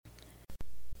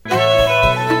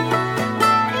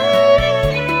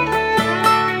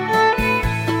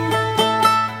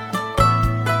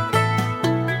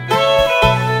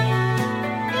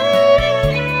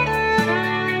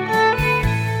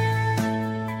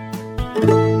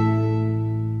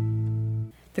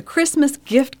The Christmas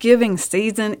gift-giving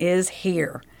season is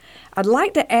here. I'd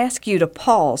like to ask you to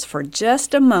pause for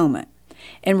just a moment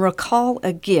and recall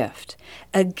a gift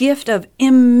of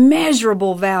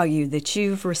immeasurable value that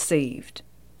you've received.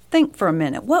 Think for a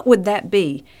minute, what would that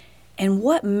be? And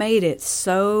what made it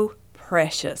so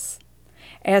precious?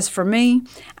 As for me,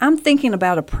 I'm thinking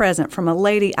about a present from a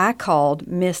lady I called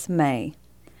Miss May.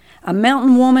 A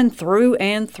mountain woman through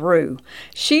and through.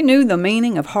 She knew the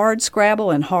meaning of hard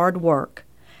scrabble and hard work.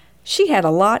 She had a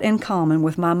lot in common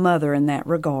with my mother in that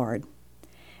regard.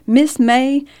 Miss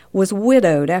May was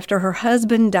widowed after her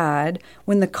husband died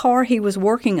when the car he was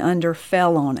working under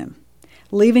fell on him,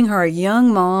 leaving her a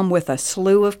young mom with a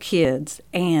slew of kids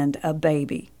and a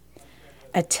baby.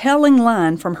 A telling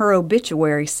line from her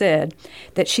obituary said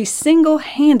that she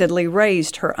single-handedly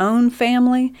raised her own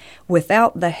family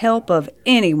without the help of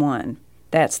anyone.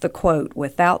 That's the quote,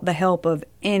 without the help of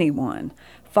anyone,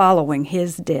 following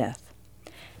his death.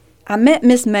 I met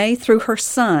Miss May through her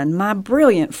son, my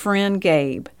brilliant friend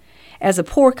Gabe. As a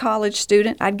poor college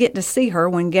student, I'd get to see her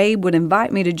when Gabe would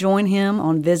invite me to join him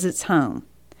on visits home.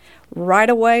 Right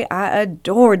away, I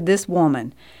adored this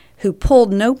woman, who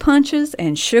pulled no punches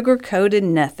and sugar-coated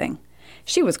nothing.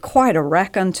 She was quite a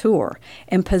raconteur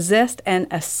and possessed an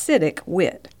acidic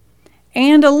wit,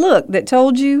 and a look that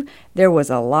told you there was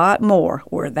a lot more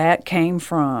where that came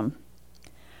from.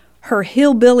 Her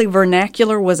hillbilly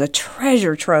vernacular was a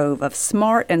treasure trove of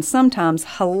smart and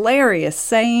sometimes hilarious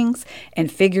sayings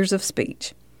and figures of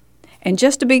speech. And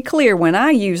just to be clear, when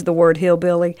I use the word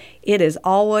hillbilly, it is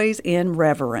always in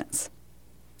reverence.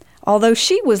 Although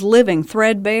she was living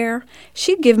threadbare,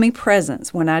 she'd give me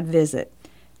presents when I'd visit.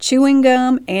 Chewing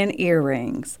gum and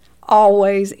earrings.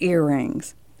 Always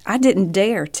earrings. I didn't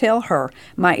dare tell her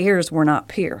my ears were not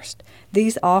pierced.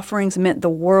 These offerings meant the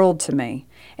world to me,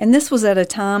 and this was at a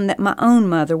time that my own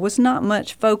mother was not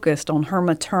much focused on her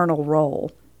maternal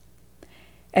role.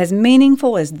 As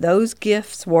meaningful as those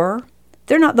gifts were,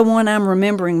 they're not the one I'm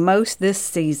remembering most this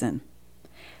season.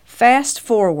 Fast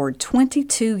forward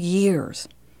 22 years.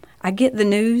 I get the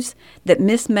news that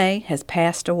Miss May has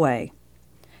passed away.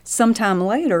 Sometime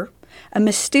later, a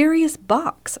mysterious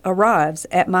box arrives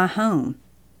at my home.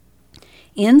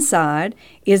 Inside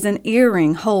is an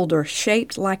earring holder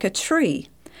shaped like a tree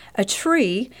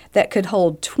that could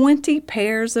hold 20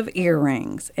 pairs of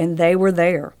earrings, and they were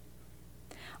there.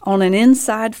 On an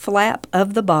inside flap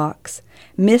of the box,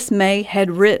 Miss May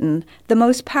had written the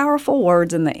most powerful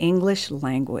words in the English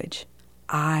language,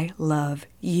 "I love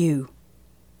you."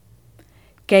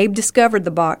 Gabe discovered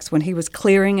the box when he was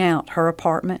clearing out her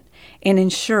apartment and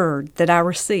ensured that I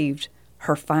received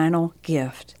her final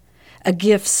gift. A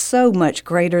gift so much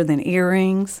greater than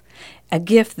earrings, a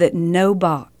gift that no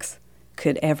box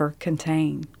could ever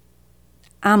contain.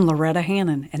 I'm Loretta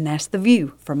Hannon, and that's the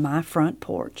view from my front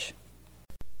porch.